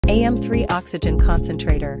AM3 oxygen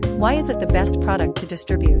concentrator. Why is it the best product to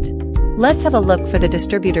distribute? Let's have a look for the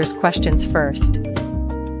distributor's questions first.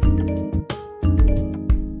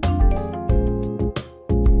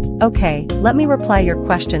 Okay, let me reply your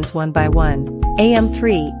questions one by one.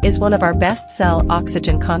 AM3 is one of our best-sell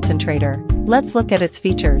oxygen concentrator. Let's look at its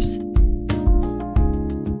features.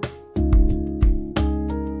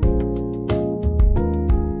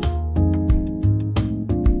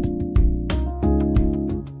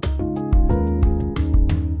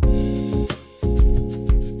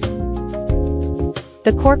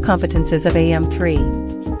 The core competences of AM3.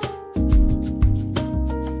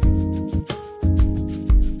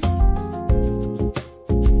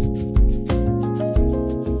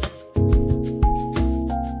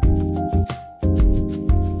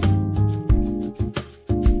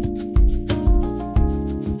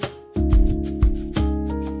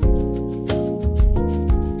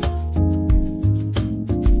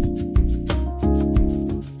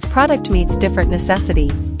 Product meets different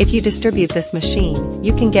necessity. If you distribute this machine,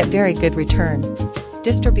 you can get very good return.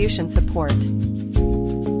 Distribution support.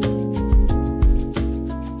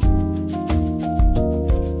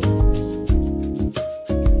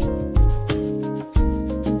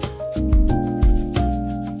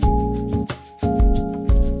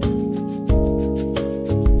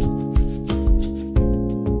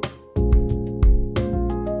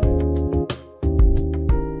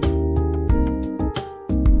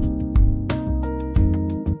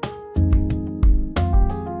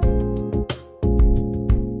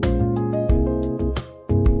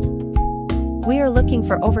 We are looking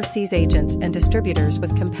for overseas agents and distributors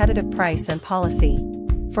with competitive price and policy.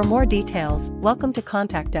 For more details, welcome to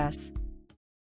contact us.